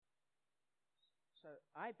So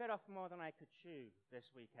I bit off more than I could chew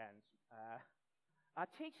this weekend. Our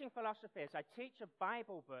teaching philosophy is I teach a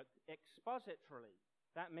Bible book expositorily.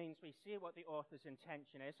 That means we see what the author's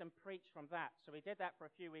intention is and preach from that. So we did that for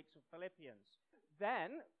a few weeks with Philippians.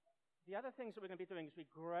 Then, the other things that we're going to be doing is we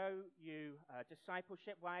grow you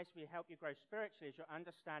discipleship-wise. We help you grow spiritually as your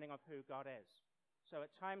understanding of who God is. So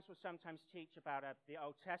at times we'll sometimes teach about the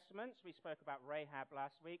Old Testament. We spoke about Rahab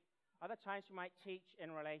last week. Other times we might teach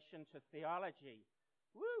in relation to theology.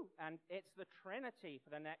 Woo! And it's the Trinity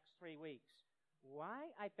for the next 3 weeks.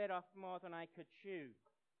 Why? I bit off more than I could chew.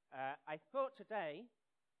 I thought today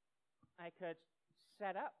I could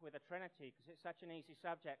set up with the Trinity because it's such an easy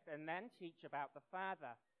subject and then teach about the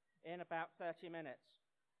Father in about 30 minutes.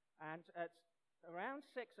 And at around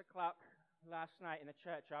 6 o'clock last night in the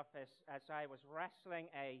church office, as I was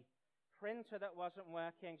wrestling a printer that wasn't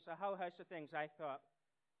working, so a whole host of things, I thought,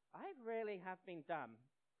 I really have been dumb.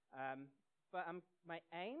 But my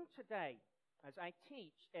aim today, as I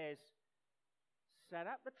teach, is set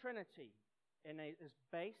up the Trinity in as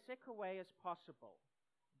basic a way as possible,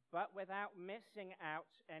 but without missing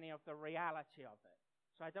out any of the reality of it.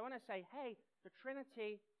 So I don't want to say, hey, the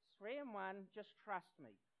Trinity, 3 in 1, just trust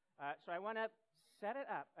me. So I want to set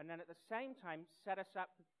it up, and then at the same time set us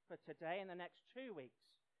up for today and the next 2 weeks,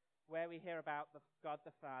 where we hear about God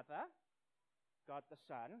the Father, God the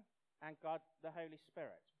Son, and God the Holy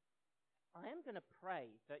Spirit. I am going to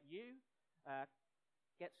pray that you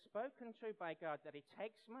get spoken to by God, that He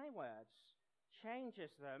takes my words,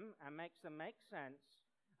 changes them, and makes them make sense,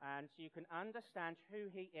 and so you can understand who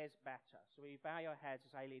He is better. So will you bow your heads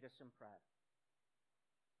as I lead us in prayer?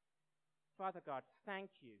 Father God,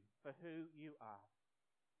 thank you for who you are.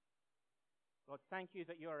 Lord, thank you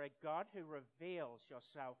that you are a God who reveals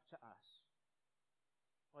yourself to us.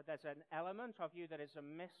 Lord, there's an element of you that is a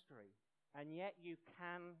mystery, and yet you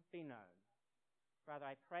can be known. Father,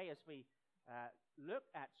 I pray as we look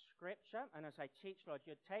at Scripture, and as I teach, Lord,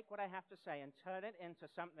 you'd take what I have to say and turn it into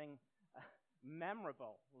something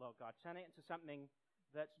memorable, Lord God. Turn it into something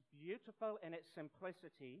that's beautiful in its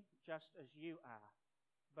simplicity, just as you are.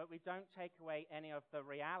 But we don't take away any of the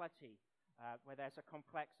reality where there's a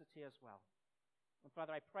complexity as well. And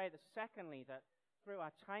Father, I pray that secondly, that through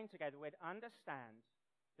our time together, we'd understand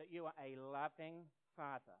that you are a loving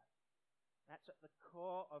Father. That's at the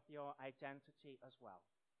core of your identity as well.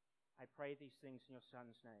 I pray these things in your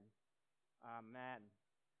Son's name. Amen.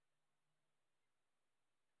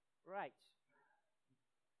 Right.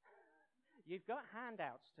 You've got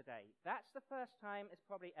handouts today. That's the first time it's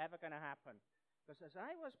probably ever going to happen. Because as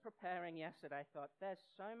I was preparing yesterday, I thought, there's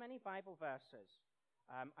so many Bible verses.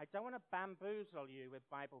 I don't want to bamboozle you with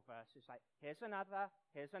Bible verses like, here's another,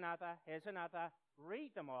 here's another, here's another.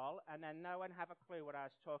 Read them all, and then no one have a clue what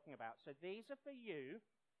I was talking about. So these are for you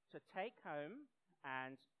to take home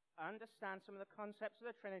and understand some of the concepts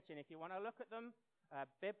of the Trinity. And if you want to look at them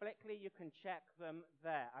biblically, you can check them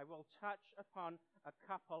there. I will touch upon a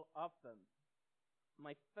couple of them.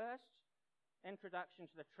 My first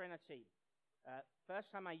introduction to the Trinity,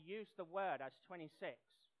 first time I used the word, I was 26.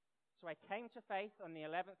 So I came to faith on the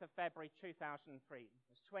 11th of February 2003. I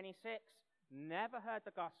was 26, never heard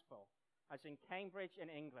the gospel. I was in Cambridge in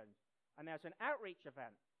England, and there was an outreach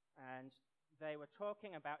event, and they were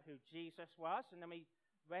talking about who Jesus was, and then we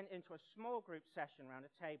went into a small group session around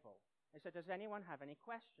a table. They said, does anyone have any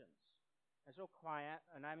questions? It was all quiet,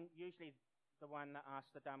 and I'm usually the one that asks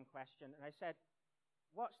the dumb question, and I said,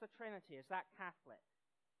 what's the Trinity? Is that Catholic?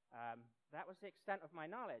 That was the extent of my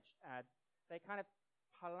knowledge. They kind of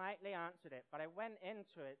politely answered it, but I went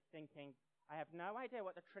into it thinking, I have no idea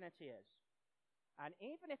what the Trinity is. And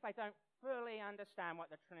even if I don't fully understand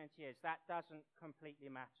what the Trinity is, that doesn't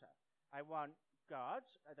completely matter. I want God.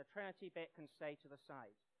 The Trinity bit can stay to the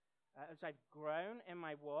side. As I've grown in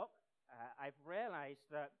my walk, I've realized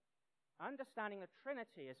that understanding the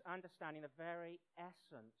Trinity is understanding the very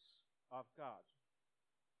essence of God.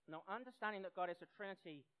 Now, understanding that God is a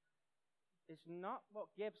Trinity is not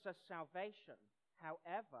what gives us salvation.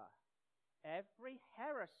 However, every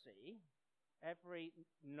heresy, every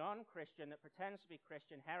non-Christian that pretends to be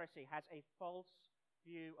Christian heresy has a false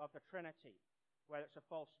view of the Trinity, whether it's a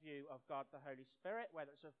false view of God the Holy Spirit,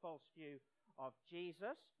 whether it's a false view of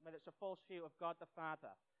Jesus, whether it's a false view of God the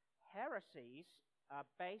Father. Heresies are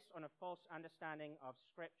based on a false understanding of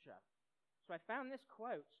Scripture. So I found this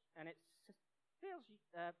quote, and it feels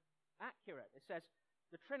accurate. It says,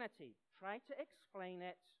 the Trinity, try to explain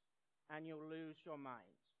it, and you'll lose your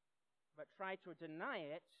mind. But try to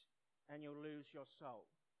deny it, and you'll lose your soul.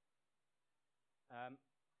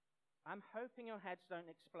 I'm hoping your heads don't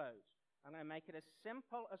explode. I'm going to make it as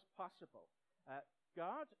simple as possible.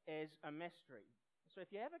 God is a mystery. So if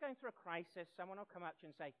you're ever going through a crisis, someone will come up to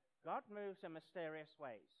you and say, God moves in mysterious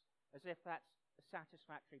ways, as if that's a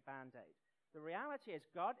satisfactory Band-Aid. The reality is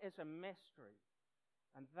God is a mystery,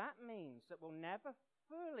 and that means that we'll never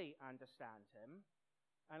fully understand him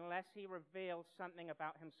unless he reveals something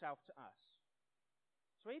about himself to us.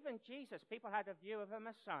 So even Jesus, people had a view of a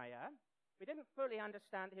Messiah. We didn't fully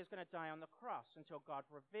understand that he was going to die on the cross until God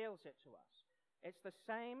reveals it to us. It's the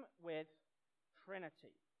same with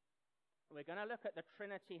Trinity. We're going to look at the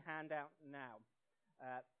Trinity handout now.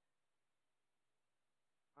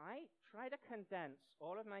 I try to condense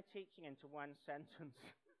all of my teaching into one sentence.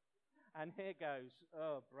 And here goes.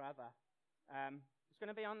 Oh, brother. It's going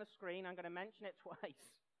to be on the screen. I'm going to mention it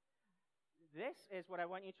twice. This is what I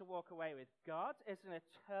want you to walk away with. God is an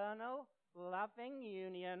eternal, loving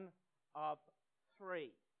union of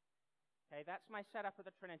three. Okay, that's my setup of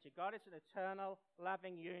the Trinity. God is an eternal,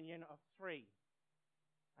 loving union of three.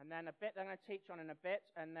 And then a bit that I'm going to teach on in a bit,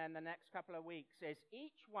 and then the next couple of weeks is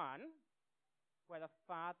each one, whether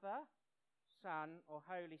Father, Son, or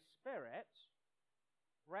Holy Spirit,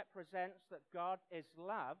 represents that God is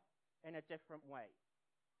love in a different way.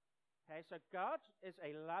 Okay, so God is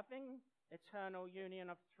a loving, eternal union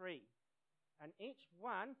of three. And each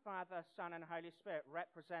one, Father, Son, and Holy Spirit,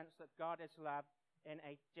 represents that God is love in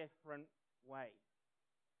a different way.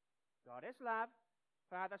 God is love.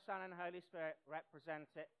 Father, Son, and Holy Spirit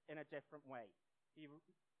represent it in a different way. If you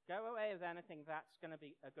go away with anything, that's going to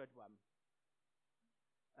be a good one.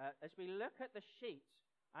 As we look at the sheet,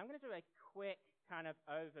 I'm going to do a quick kind of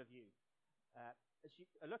overview. As you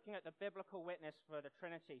are looking at the biblical witness for the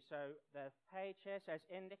Trinity, so the page here says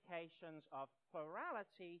indications of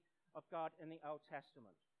plurality of God in the Old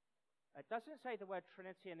Testament. It doesn't say the word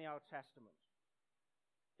Trinity in the Old Testament.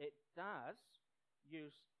 It does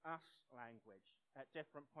use us language at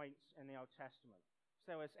different points in the Old Testament.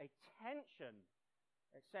 So as a tension,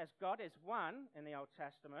 it says God is one in the Old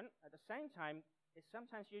Testament. At the same time, it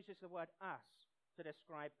sometimes uses the word us to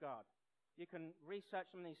describe God. You can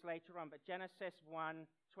research some of these later on, but Genesis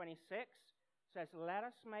 1:26 says, let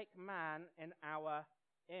us make man in our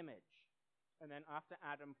image. And then after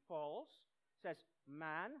Adam falls, says, the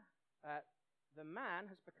man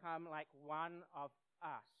has become like one of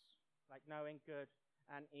us, like knowing good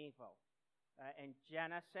and evil. In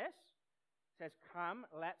Genesis, it says, come,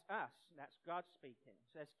 let us. That's God speaking.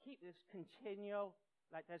 It says, keep this continual,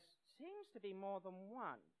 like there seems to be more than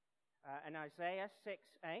one. In Isaiah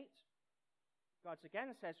 6:8, God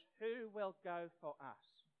again says, who will go for us?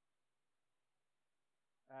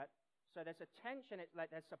 So there's a tension, it's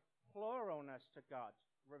like there's a pluralness to God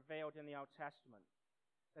revealed in the Old Testament.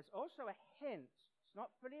 There's also a hint, it's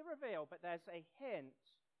not fully revealed, but there's a hint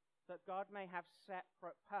that God may have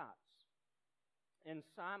separate parts. In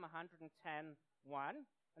Psalm 110:1,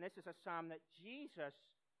 and this is a psalm that Jesus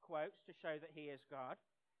quotes to show that he is God,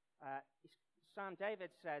 Psalm David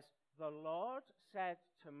says, the Lord said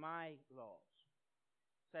to my Lord.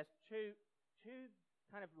 There's two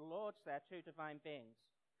kind of lords there, two divine beings.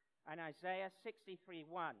 And Isaiah 63:1,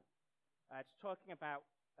 it's talking about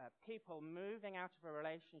people moving out of a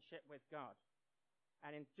relationship with God.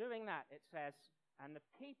 And in doing that, it says, and the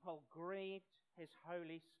people grieved his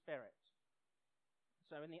Holy Spirit.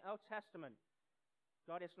 So in the Old Testament,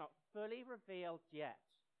 God is not fully revealed yet,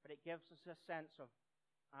 but it gives us a sense of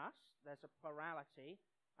us, there's a plurality,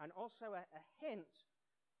 and also a hint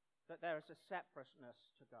that there is a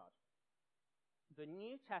separateness to God. The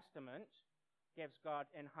New Testament gives God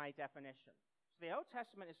in high definition. So the Old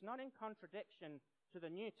Testament is not in contradiction to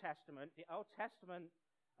the New Testament. The Old Testament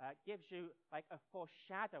gives you like a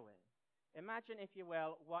foreshadowing. Imagine, if you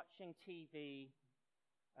will, watching TV.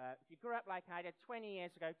 If you grew up like I did 20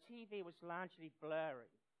 years ago, TV was largely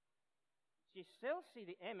blurry. So you still see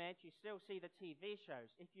the image, you still see the TV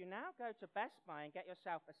shows. If you now go to Best Buy and get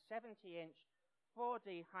yourself a 70-inch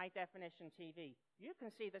 4D high-definition TV, you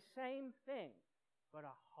can see the same thing, but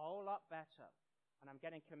a whole lot better. And I'm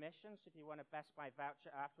getting commissions. If you want a Best Buy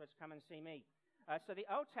voucher afterwards, come and see me. So the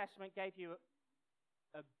Old Testament gave you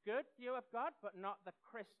a good view of God, but not the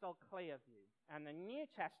crystal clear view. And the New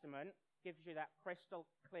Testament gives you that crystal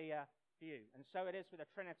clear view. And so it is with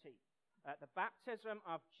the Trinity. The baptism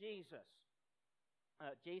of Jesus.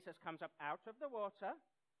 Jesus comes up out of the water,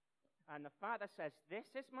 and the Father says, this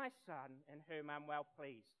is my Son in whom I'm well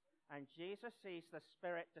pleased. And Jesus sees the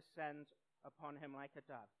Spirit descend upon him like a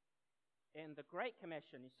dove. In the Great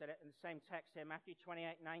Commission, he said it in the same text here, Matthew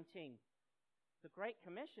 28:19. The Great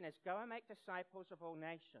Commission is, go and make disciples of all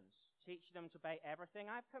nations, teach them to obey everything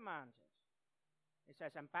I've commanded. It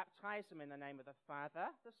says, and baptize them in the name of the Father,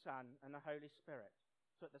 the Son, and the Holy Spirit.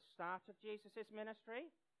 So at the start of Jesus' ministry,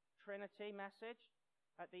 Trinity message,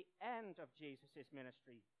 at the end of Jesus'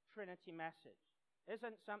 ministry, Trinity message,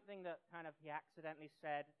 isn't something that kind of he accidentally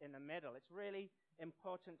said in the middle. It's really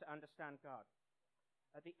important to understand God.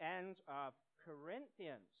 At the end of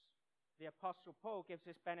Corinthians, the Apostle Paul gives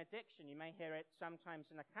this benediction. You may hear it sometimes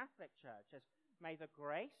in the Catholic Church as, "May the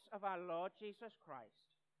grace of our Lord Jesus Christ,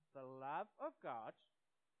 the love of God,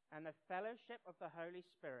 and the fellowship of the Holy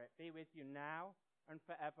Spirit be with you now and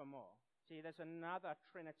forevermore." See, there's another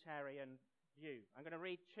Trinitarian view. I'm going to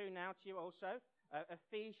read two now to you also.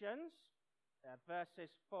 Ephesians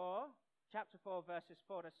chapter 4, verses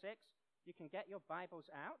 4 to 6. You can get your Bibles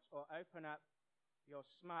out or open up your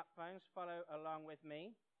smartphones. Follow along with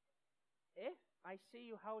me. If I see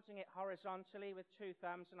you holding it horizontally with two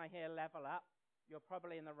thumbs and I hear level up, you're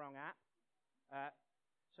probably in the wrong app.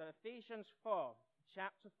 So Ephesians 4,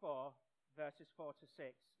 chapter 4, verses 4 to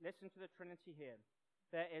 6. Listen to the Trinity here.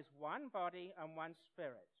 "There is one body and one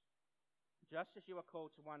Spirit, just as you were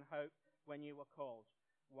called to one hope when you were called.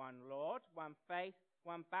 One Lord, one faith,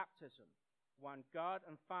 one baptism, one God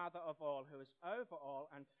and Father of all, who is over all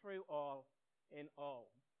and through all in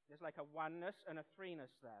all." There's like a oneness and a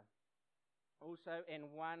threeness there. Also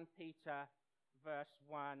in 1 Peter verse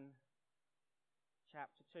 1,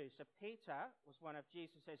 chapter 2. So Peter was one of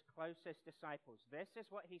Jesus' closest disciples. This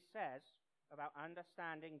is what he says about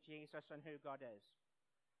understanding Jesus and who God is.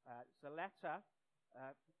 It's a letter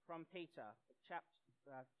from Peter,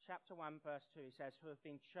 chapter 1, verse 2. He says, "Who have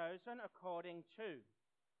been chosen according to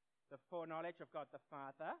the foreknowledge of God the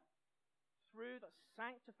Father, through the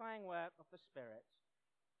sanctifying work of the Spirit,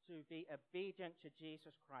 to be obedient to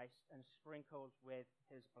Jesus Christ and sprinkled with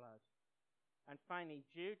his blood." And finally,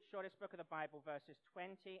 Jude, shortest book of the Bible, verses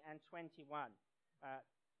 20 and 21.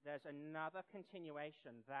 There's another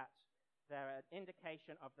continuation that they're an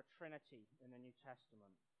indication of the Trinity in the New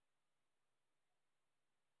Testament.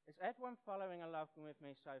 Is everyone following along with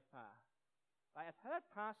me so far? I've heard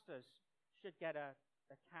pastors should get a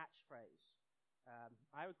catchphrase.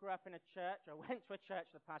 I grew up in a church, or went to a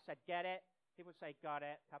church, the pastor said, "Get it?" People would say, "Got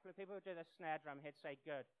it." A couple of people would do the snare drum, he'd say,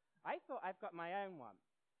 "Good." I thought I've got my own one.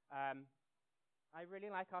 I really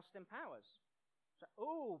like Austin Powers. So,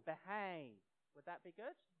 "Ooh, behave." Would that be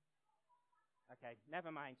good? Okay,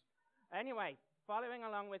 never mind. Anyway, following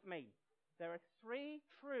along with me, there are three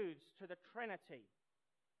truths to the Trinity.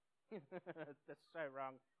 That's so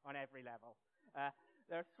wrong on every level.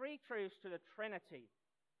 There are three truths to the Trinity.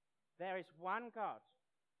 There is one God.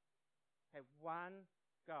 Okay, one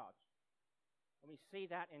God. And we see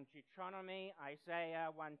that in Deuteronomy, Isaiah,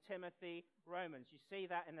 1 Timothy, Romans. You see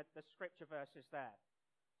that in the scripture verses there.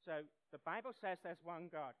 So the Bible says there's one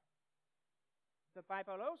God. The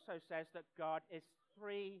Bible also says that God is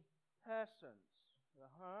three persons.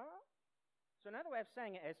 So another way of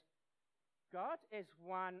saying it is, God is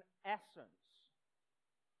one essence.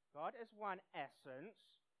 God is one essence,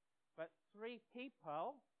 but three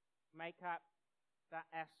people make up that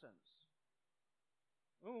essence.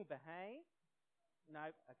 Ooh, behave?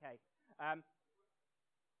 No? Okay.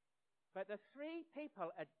 But the three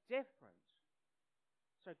people are different.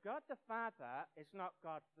 So God the Father is not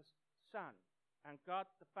God the Son. And God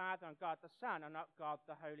the Father and God the Son are not God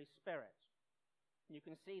the Holy Spirit. You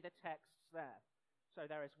can see the texts there. So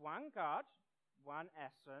there is one God, one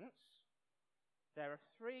essence. There are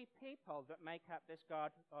three people that make up this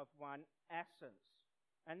God of one essence.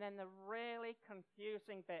 And then the really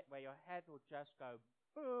confusing bit where your head will just go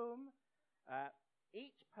boom.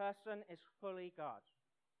 Each person is fully God.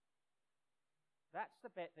 That's the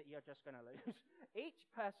bit that you're just going to lose. Each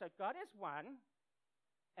person, God is one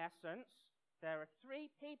essence. There are three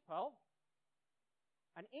people.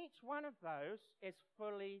 And each one of those is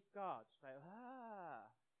fully God. So,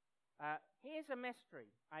 here's a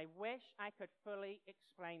mystery. I wish I could fully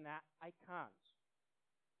explain that. I can't.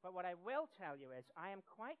 But what I will tell you is I am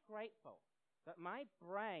quite grateful that my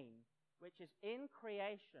brain, which is in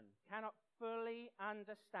creation, cannot fully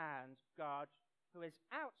understand God who is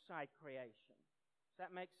outside creation. Does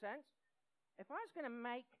that make sense? If I was going to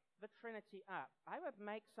make the Trinity up, I would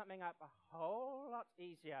make something up a whole lot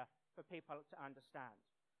easier for people to understand.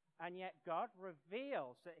 And yet God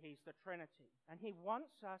reveals that he's the Trinity. And he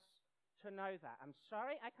wants us to know that. I'm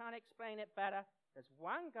sorry I can't explain it better. There's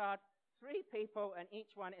one God, three people, and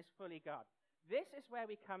each one is fully God. This is where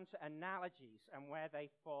we come to analogies and where they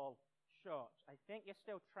fall short. I think you're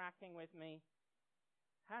still tracking with me.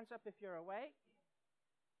 Hands up if you're awake.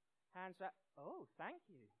 Hands up. Oh, thank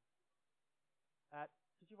you.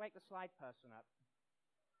 Could you wake the slide person up?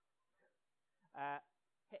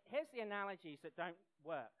 Here's the analogies that don't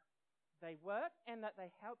work. They work in that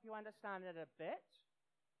they help you understand it a bit,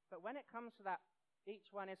 but when it comes to that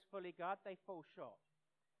each one is fully God, they fall short.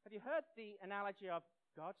 Have you heard the analogy of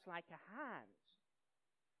God's like a hand?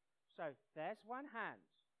 So there's one hand,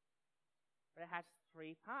 but it has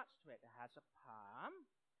three parts to it. It has a palm,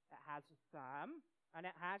 it has a thumb, and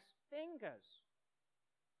it has fingers.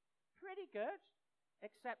 Pretty good,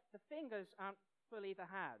 except the fingers aren't fully the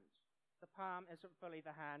hand. The palm isn't fully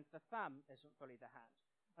the hand. The thumb isn't fully the hand.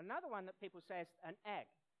 Another one that people say is an egg.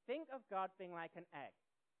 Think of God being like an egg.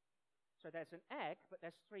 So there's an egg, but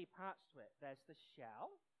there's three parts to it. There's the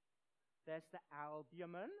shell, there's the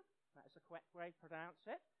albumen, that's the correct way to pronounce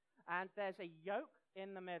it, and there's a yolk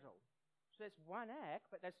in the middle. So there's one egg,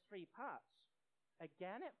 but there's three parts.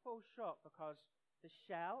 Again, it falls short because the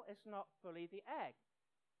shell is not fully the egg.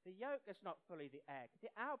 The yolk is not fully the egg.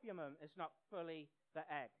 The albumen is not fully the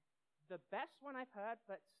egg. The best one I've heard,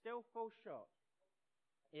 but still falls short,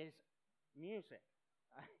 is music.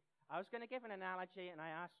 I was going to give an analogy, and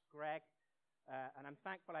I asked Greg, and I'm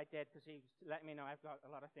thankful I did because he was letting me know I've got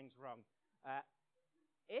a lot of things wrong.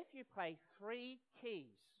 If you play three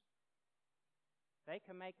keys, they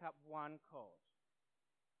can make up one chord.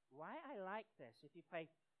 Why I like this, if you play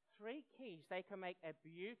three keys, they can make a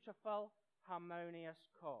beautiful, harmonious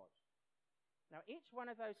chord. Now, each one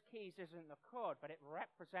of those keys isn't the chord, but it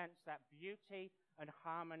represents that beauty and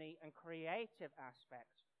harmony and creative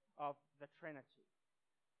aspect of the Trinity.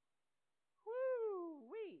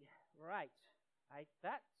 Woo-wee! Right.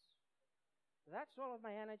 That's all of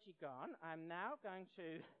my energy gone. I'm now going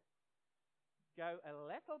to go a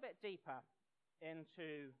little bit deeper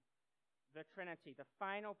into the Trinity, the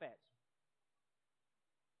final bit.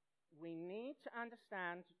 We need to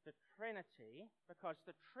understand the Trinity because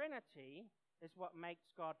the Trinity is what makes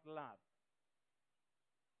God love.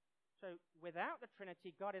 So without the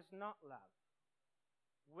Trinity, God is not love.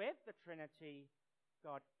 With the Trinity,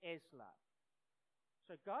 God is love.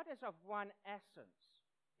 So God is of one essence.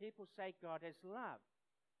 People say God is love.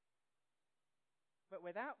 But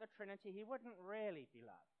without the Trinity, he wouldn't really be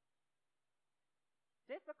love.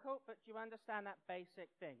 Difficult, but do you understand that basic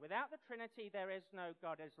thing? Without the Trinity, there is no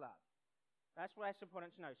God is love. That's why it's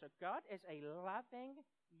important to know. So God is a loving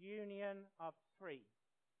union of three.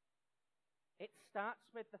 It starts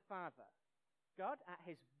with the Father. God, at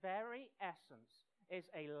his very essence, is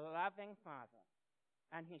a loving Father.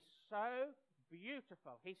 And he's so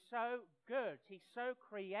beautiful. He's so good. He's so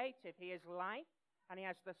creative. He is life, and he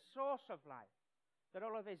has the source of life. That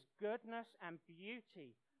all of his goodness and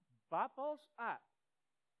beauty bubbles up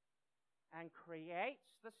and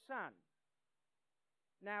creates the Son.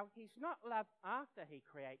 Now, he's not love after he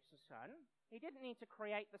creates the Son. He didn't need to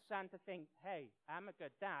create the Son to think, hey, I'm a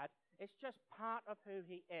good dad. It's just part of who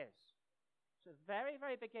he is. So very,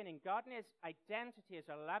 very beginning, God in his identity as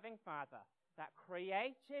a loving Father, that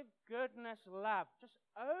creative goodness, love, just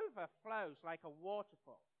overflows like a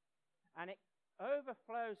waterfall. And it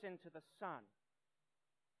overflows into the Son.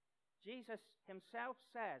 Jesus himself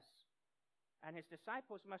says, and his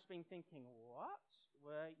disciples must have been thinking, what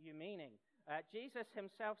were you meaning? Jesus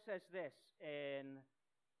himself says this in,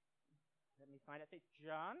 let me find it,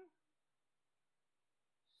 John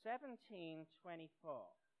 17:24.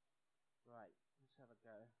 Right, let's have a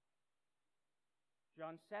go.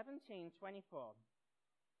 John 17:24.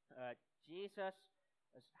 Jesus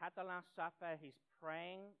has had the Last Supper. He's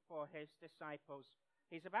praying for his disciples.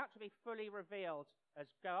 He's about to be fully revealed as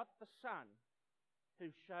God the Son, who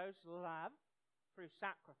shows love through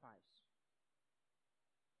sacrifice.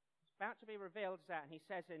 It's about to be revealed as that, and he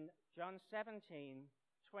says in John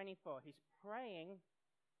 17:24, he's praying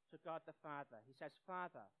to God the Father. He says,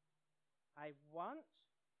 Father, I want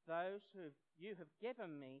those who you have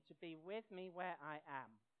given me to be with me where I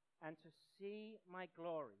am, and to see my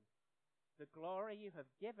glory, the glory you have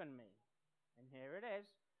given me. And here it is,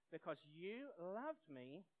 because you loved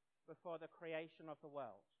me before the creation of the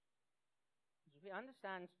world. As we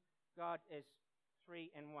understand, God is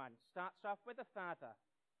three in one. Starts off with the Father,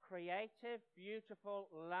 creative, beautiful,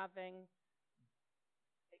 loving.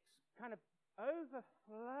 It kind of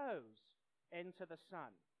overflows into the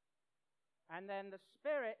Son. And then the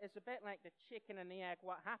Spirit is a bit like the chicken and the egg.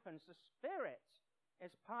 What happens? The Spirit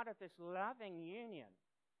is part of this loving union.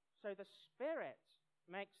 So the Spirit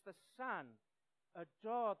makes the Son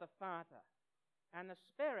adore the Father. And the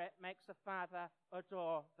Spirit makes the Father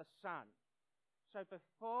adore the Son. So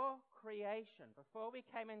before creation, before we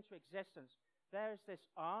came into existence, there is this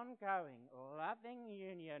ongoing, loving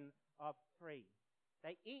union of three.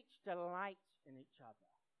 They each delight in each other.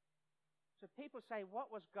 So people say,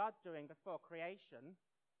 what was God doing before creation?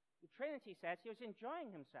 The Trinity says he was enjoying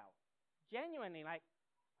himself. Genuinely, like,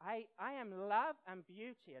 I am love and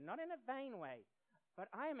beauty, and not in a vain way. But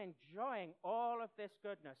I am enjoying all of this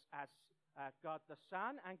goodness as God the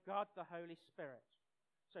Son and God the Holy Spirit.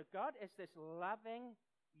 So God is this loving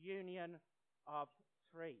union of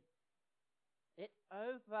three. It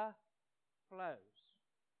overflows.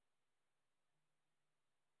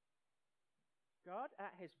 God,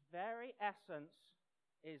 at his very essence,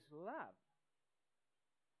 is love.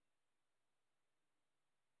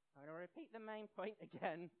 I'm going to repeat the main point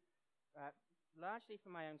again, largely for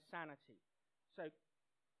my own sanity. So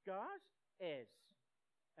God is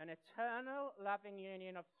an eternal loving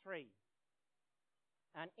union of three.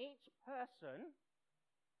 And each person,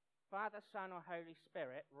 Father, Son, or Holy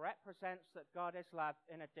Spirit, represents that God is love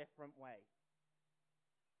in a different way.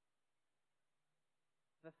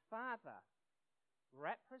 The Father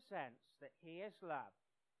represents that he is love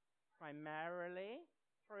primarily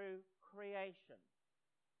through creation.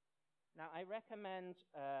 Now, I recommend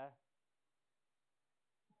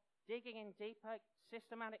digging in deeper.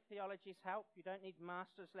 Systematic theologies help. You don't need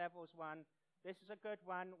master's levels one. This is a good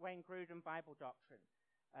one, Wayne Grudem, Bible Doctrine.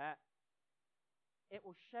 It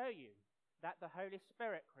will show you that the Holy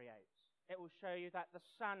Spirit creates. It will show you that the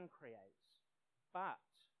Son creates. But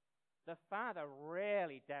the Father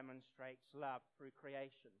really demonstrates love through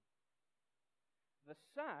creation. The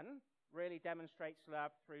Son really demonstrates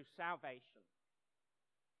love through salvation.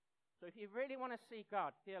 So if you really want to see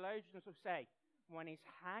God, theologians will say, when he's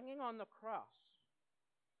hanging on the cross,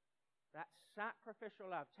 that sacrificial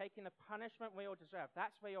love, taking the punishment we all deserve,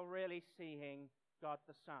 that's where you're really seeing God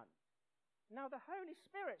the Son. Now, the Holy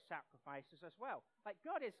Spirit sacrifices as well. Like,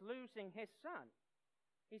 God is losing his Son.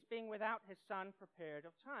 He's being without his Son for a period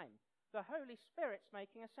of time. The Holy Spirit's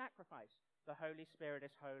making a sacrifice. The Holy Spirit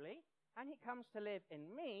is holy, and he comes to live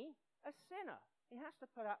in me, a sinner. He has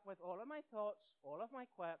to put up with all of my thoughts, all of my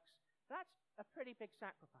quirks. That's a pretty big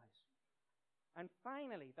sacrifice. And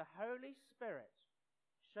finally, the Holy Spirit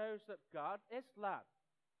shows that God is love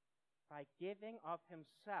by giving of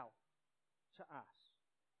himself to us.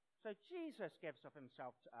 So Jesus gives of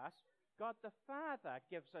himself to us. God the Father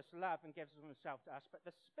gives us love and gives of himself to us, but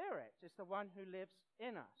the Spirit is the one who lives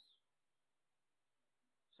in us.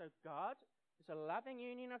 So God is a loving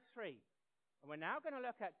union of three. And we're now going to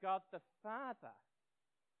look at God the Father,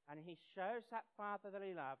 and he shows that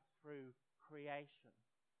fatherly love through creation.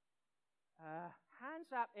 Hands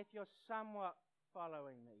up if you're somewhat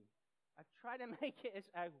following me. I try to make it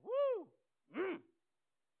as woo!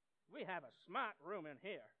 We have a smart room in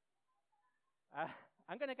here.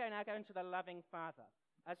 I'm going to now go into the loving Father.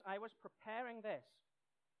 As I was preparing this,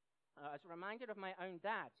 I was reminded of my own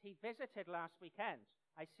dad. He visited last weekend.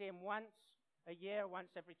 I see him once a year, once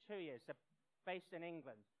every 2 years. They're based in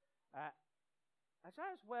England. As I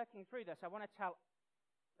was working through this, I want to tell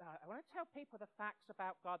people the facts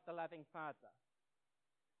about God, the loving Father.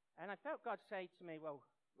 And I felt God say to me, well,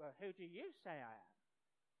 who do you say I am?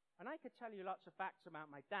 And I could tell you lots of facts about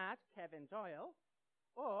my dad, Kevin Doyle,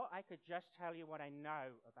 or I could just tell you what I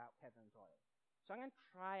know about Kevin Doyle. So I'm going to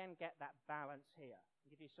try and get that balance here.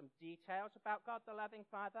 I'll give you some details about God, the loving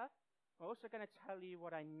Father. I'm also going to tell you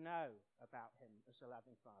what I know about him as a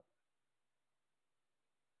loving Father.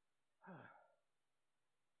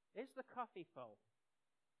 Is the coffee full?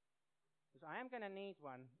 Because I am going to need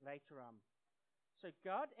one later on. So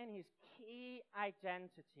God, in his key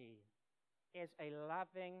identity, is a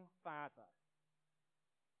loving Father.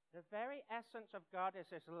 The very essence of God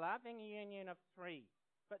is this loving union of three.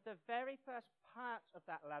 But the very first part of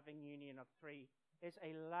that loving union of three is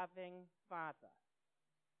a loving Father.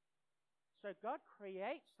 So God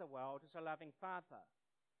creates the world as a loving Father.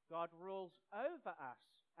 God rules over us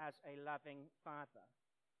as a loving Father.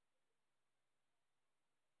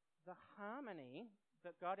 The harmony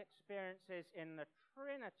that God experiences in the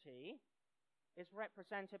Trinity is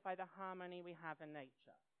represented by the harmony we have in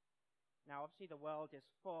nature. Now, obviously, the world is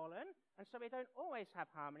fallen, and so we don't always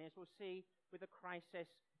have harmony, as we'll see with the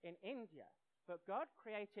crisis in India. But God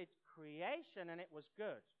created creation, and it was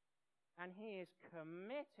good. And he is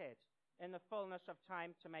committed in the fullness of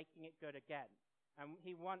time to making it good again. And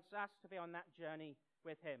he wants us to be on that journey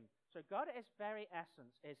with him. So God, at his very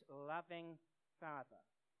essence, is loving Father.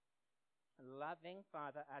 Loving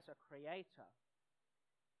Father as a creator.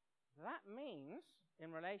 That means,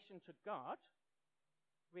 in relation to God,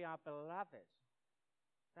 we are beloved.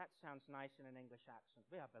 That sounds nice in an English accent.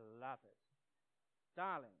 We are beloved.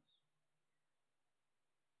 Darlings.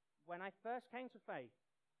 When I first came to faith,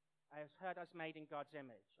 I heard I was made in God's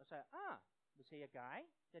image. I said, was he a guy?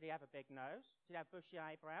 Did he have a big nose? Did he have bushy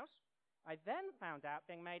eyebrows? I then found out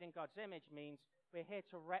being made in God's image means we're here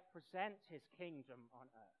to represent his kingdom on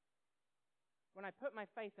earth. When I put my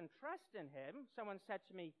faith and trust in him, someone said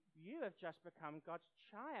to me, "You have just become God's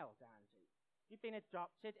child, Andy. You've been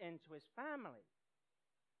adopted into his family."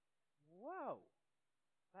 Whoa.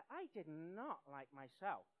 But I did not like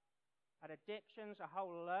myself. I had addictions, a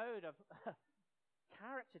whole load of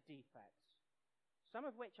character defects, some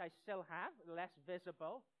of which I still have, less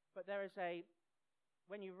visible, but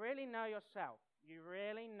when you really know yourself, you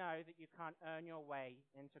really know that you can't earn your way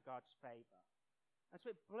into God's favor. And so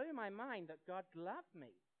it blew my mind that God loved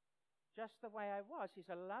me just the way I was. He's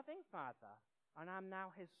a loving father, and I'm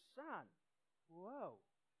now his son. Whoa.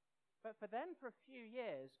 But for a few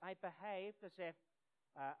years, I behaved as if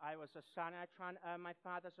I was a son, and I tried to earn my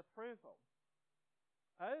father's approval.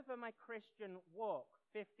 Over my Christian walk,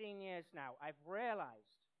 15 years now, I've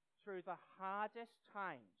realized through the hardest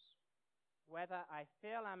times, whether I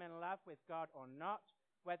feel I'm in love with God or not,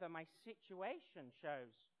 whether my situation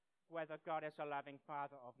shows whether God is a loving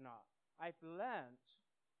father or not, I've learned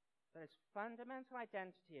that his fundamental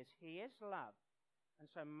identity is he is love. And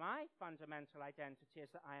so my fundamental identity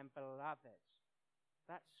is that I am beloved.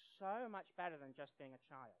 That's so much better than just being a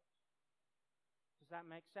child. Does that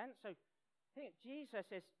make sense? So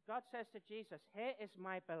God says to Jesus, "Here is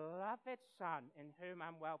my beloved son in whom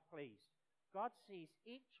I'm well pleased." God sees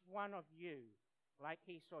each one of you like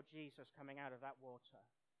he saw Jesus coming out of that water.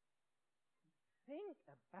 Think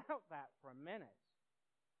about that for a minute.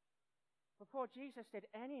 Before Jesus did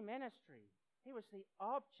any ministry, he was the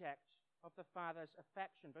object of the Father's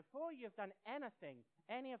affection. Before you've done anything,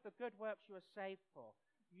 any of the good works you were saved for,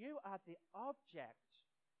 you are the object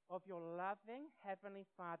of your loving Heavenly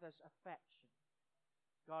Father's affection.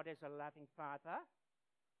 God is a loving Father.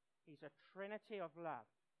 He's a Trinity of love.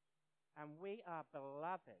 And we are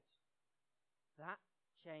beloved. That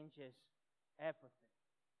changes everything.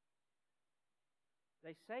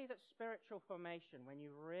 They say that spiritual formation, when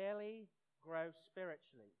you really grow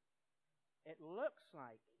spiritually, it looks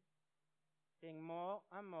like being more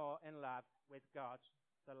and more in love with God,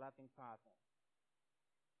 the loving Father.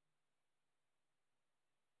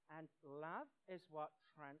 And love is what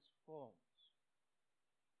transforms.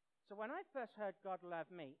 So when I first heard God love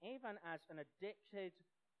me, even as an addicted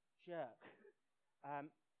jerk,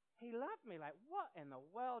 he loved me like, what in the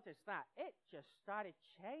world is that? It just started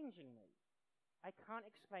changing me. I can't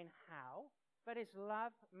explain how, but his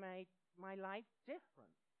love made my life different.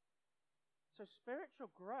 So spiritual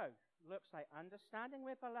growth looks like understanding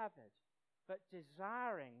we're beloved, but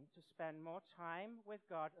desiring to spend more time with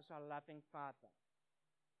God as our loving Father.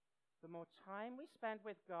 The more time we spend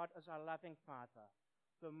with God as our loving Father,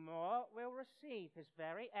 the more we'll receive his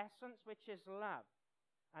very essence, which is love,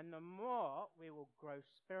 and the more we will grow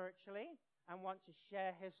spiritually and want to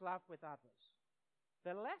share his love with others.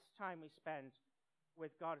 The less time we spend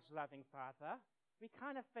with God as loving Father, we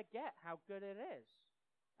kind of forget how good it is,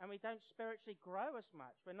 and we don't spiritually grow as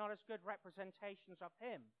much. We're not as good representations of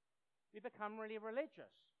him. We become really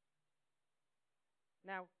religious.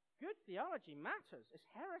 Now, good theology matters. It's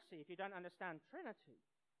heresy if you don't understand Trinity.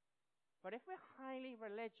 But if we're highly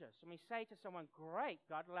religious and we say to someone, "Great,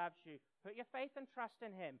 God loves you, put your faith and trust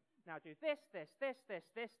in him. Now do this,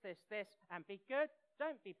 and be good,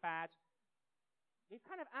 don't be bad," we've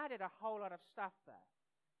kind of added a whole lot of stuff there.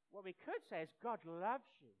 What we could say is, God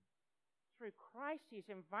loves you. Through Christ, he's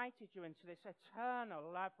invited you into this eternal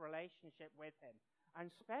love relationship with him,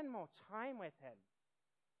 and spend more time with him.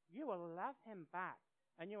 You will love him back,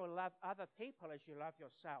 and you will love other people as you love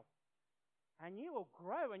yourself. And you will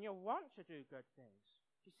grow, and you'll want to do good things.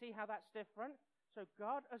 Do you see how that's different? So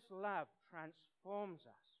God as love transforms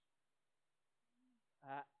us.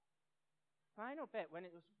 Final bit,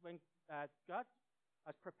 when God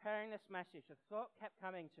was preparing this message, the thought kept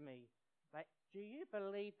coming to me, like, do you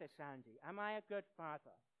believe this, Andy? Am I a good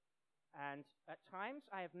father? And at times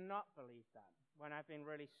I have not believed that. When I've been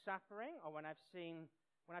really suffering, or when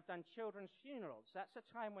I've done children's funerals, that's a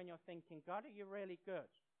time when you're thinking, God, are you really good?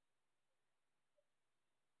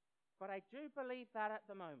 But I do believe that at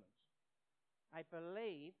the moment. I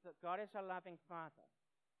believe that God is a loving Father.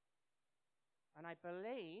 And I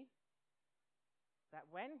believe that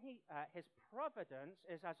when his providence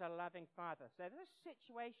is as a loving Father. So there's a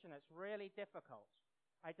situation that's really difficult.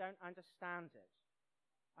 I don't understand it.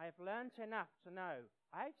 I have learned enough to know.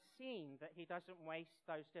 I've seen that he doesn't waste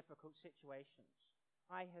those difficult situations.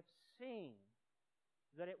 I have seen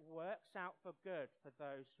that it works out for good for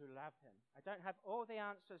those who love him. I don't have all the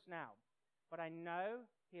answers now, but I know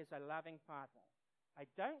he is a loving Father. I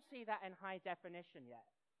don't see that in high definition yet,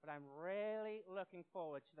 but I'm really looking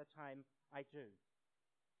forward to the time I do.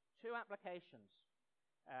 2 applications.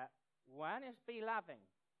 One is be loving.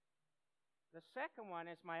 The second one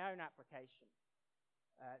is my own application.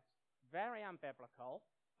 Very unbiblical,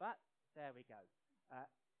 but there we go.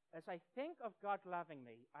 As I think of God loving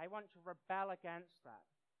me, I want to rebel against that.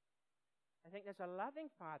 I think there's a loving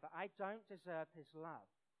Father. I don't deserve his love.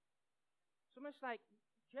 It's almost like,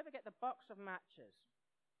 do you ever get the box of matches?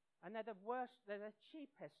 And they're the worst, they're the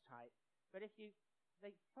cheapest type. But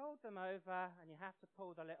they fold them over and you have to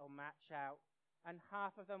pull the little match out, and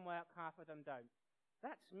half of them work, half of them don't.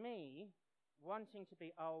 That's me wanting to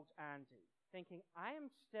be old Andy, thinking I am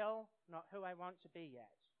still not who I want to be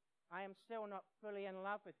yet. I am still not fully in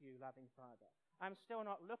love with you, loving Father. I'm still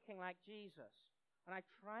not looking like Jesus. And I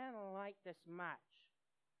try and light this match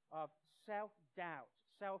of self-doubt,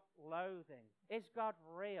 self-loathing. Is God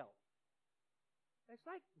real? It's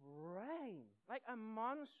like rain, like a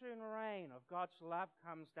monsoon rain of God's love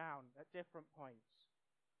comes down at different points.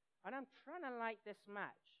 And I'm trying to light this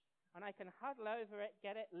match. And I can huddle over it,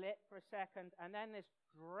 get it lit for a second, and then this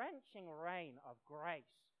drenching rain of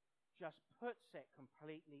grace just puts it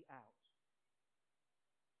completely out.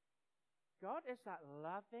 God is that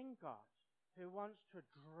loving God who wants to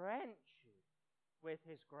drench you with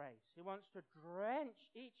his grace. He wants to drench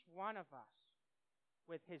each one of us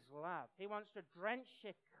with his love. He wants to drench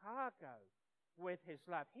Chicago with his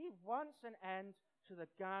love. He wants an end to the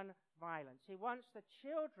gun violence. He wants the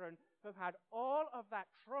children who've had all of that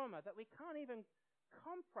trauma that we can't even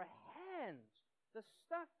comprehend, the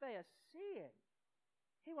stuff they are seeing.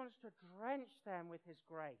 He wants to drench them with his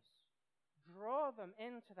grace, draw them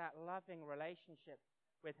into that loving relationship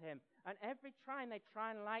with him. And every time they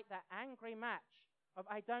try and light that angry match of,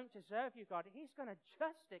 I don't deserve you, God, he's going to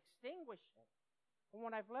just extinguish it. And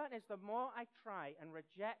what I've learned is the more I try and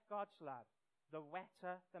reject God's love, the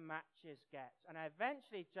wetter the matches get. And I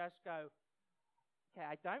eventually just go, okay,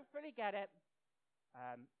 I don't fully get it.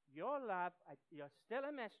 Your love, you're still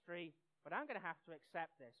a mystery, but I'm going to have to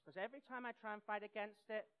accept this, because every time I try and fight against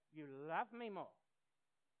it, you love me more.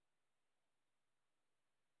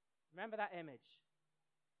 Remember that image.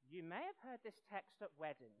 You may have heard this text at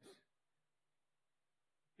weddings.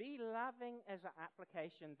 Be loving as an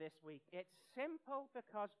application this week. It's simple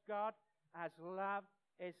because God as love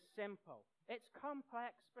is simple. It's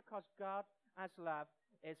complex because God as love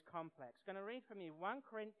is complex. I'm going to read from you 1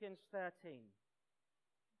 Corinthians 13.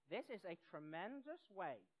 This is a tremendous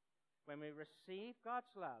way when we receive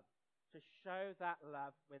God's love to show that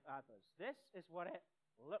love with others. This is what it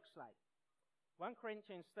looks like. 1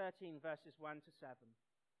 Corinthians 13 verses 1 to 7.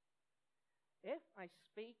 If I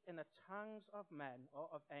speak in the tongues of men or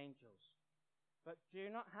of angels, but do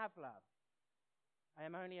not have love, I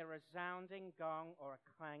am only a resounding gong or a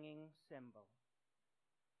clanging cymbal.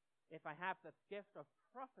 If I have the gift of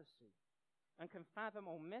prophecy and can fathom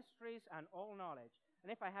all mysteries and all knowledge,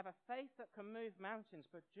 and if I have a faith that can move mountains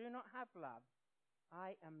but do not have love,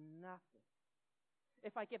 I am nothing.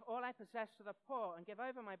 If I give all I possess to the poor and give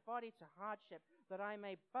over my body to hardship that I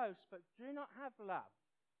may boast but do not have love,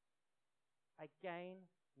 I gain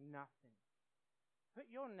nothing. Put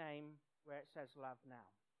your name where it says love now.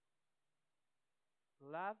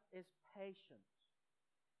 Love is patient.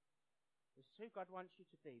 This is who God wants you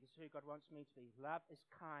to be. This is who God wants me to be. Love is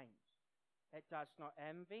kind. It does not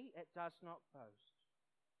envy. It does not boast.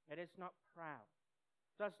 It is not proud.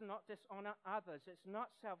 Does not dishonor others. It's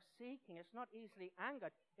not self-seeking. It's not easily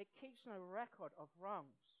angered. It keeps no record of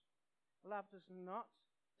wrongs. Love does not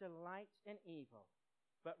delight in evil,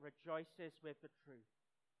 but rejoices with the truth.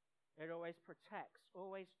 It always protects,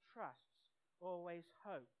 always trusts, always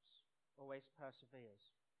hopes, always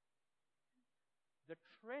perseveres. The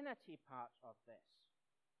Trinity part of this,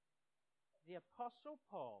 the Apostle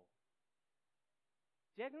Paul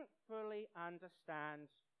didn't fully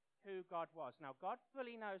understand who God was. Now, God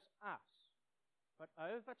fully knows us, but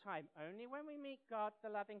over time, only when we meet God,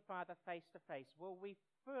 the loving Father, face to face, will we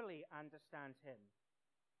fully understand him.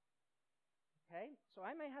 Okay? So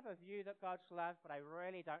I may have a view that God's love, but I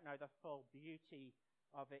really don't know the full beauty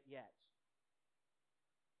of it yet.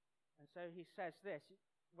 And so he says this,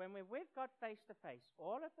 when we're with God face to face,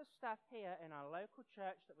 all of the stuff here in our local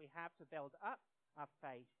church that we have to build up our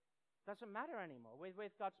faith doesn't matter anymore. We're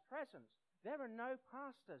with God's presence. There are no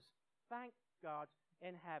pastors, thank God,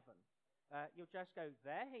 in heaven. You'll just go,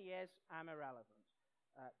 there he is, I'm irrelevant.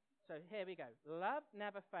 So here we go. Love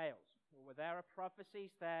never fails. Where there are prophecies,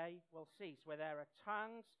 they will cease. Where there are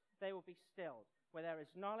tongues, they will be stilled. Where there is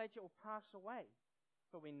knowledge, it will pass away.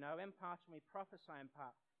 For we know in part and we prophesy in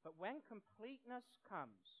part. But when completeness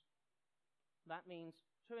comes, that means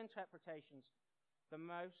two interpretations. The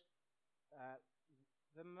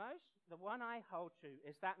one I hold to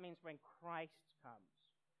is that means when Christ comes.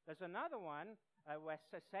 There's another one where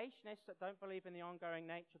cessationists that don't believe in the ongoing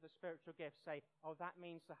nature of the spiritual gifts say, oh, that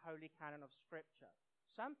means the holy canon of Scripture.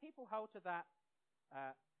 Some people hold to that.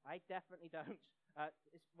 I definitely don't.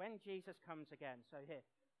 It's when Jesus comes again. So here.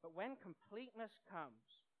 But when completeness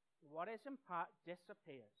comes, what is in part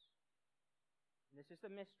disappears. And this is the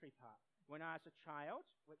mystery part. When I was a child,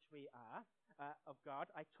 which we are, of God,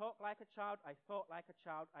 I talked like a child, I thought like a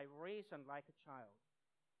child, I reasoned like a child.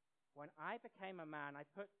 When I became a man, I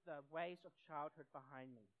put the ways of childhood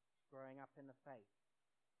behind me, growing up in the faith.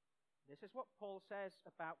 This is what Paul says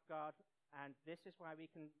about God, and this is why we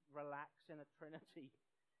can relax in the Trinity.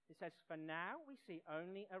 He says, for now we see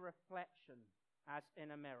only a reflection as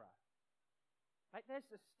in a mirror. Like there's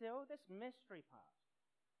still this mystery part.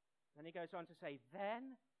 Then he goes on to say,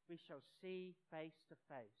 then we shall see face to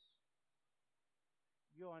face.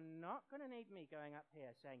 You're not going to need me going up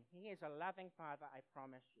here saying, he is a loving Father, I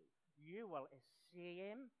promise you. You will see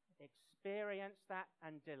him, experience that,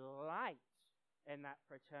 and delight in that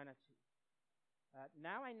for eternity.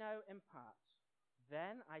 Now I know in part.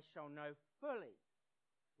 Then I shall know fully.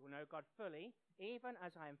 Will know God fully, even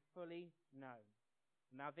as I am fully known.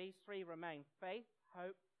 Now these three remain: faith,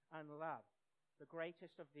 hope, and love. The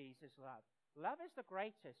greatest of these is love. Love is the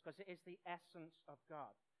greatest because it is the essence of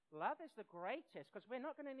God. Love is the greatest because we're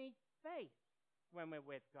not going to need faith when we're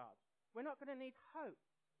with God. We're not going to need hope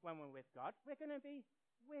when we're with God. We're going to be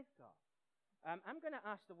with God. I'm going to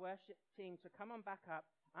ask the worship team to come on back up.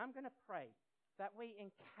 I'm going to pray that we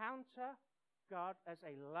encounter God as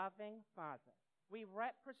a loving Father. We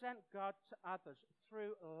represent God to others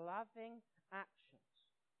through loving actions.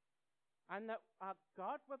 And that our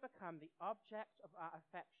God will become the object of our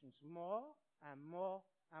affections more and more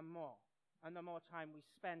and more. And the more time we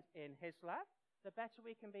spend in his love, the better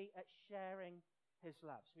we can be at sharing his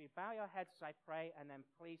love. So we bow your heads as I pray, and then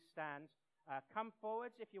please stand. Come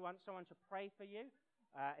forwards if you want someone to pray for you.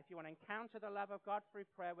 If you want to encounter the love of God through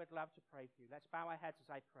prayer, we'd love to pray for you. Let's bow our heads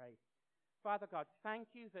as I pray. Father God,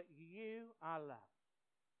 thank you that you are love.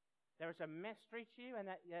 There is a mystery to you, and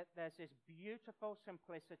that yet there's this beautiful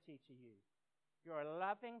simplicity to you. You're a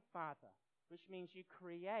loving Father, which means you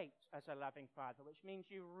create as a loving Father, which means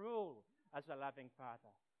you rule as a loving Father.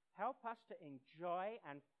 Help us to enjoy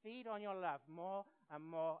and feed on your love more and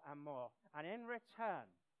more and more. And in return,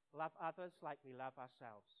 love others like we love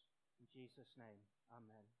ourselves. In Jesus' name,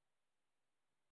 amen.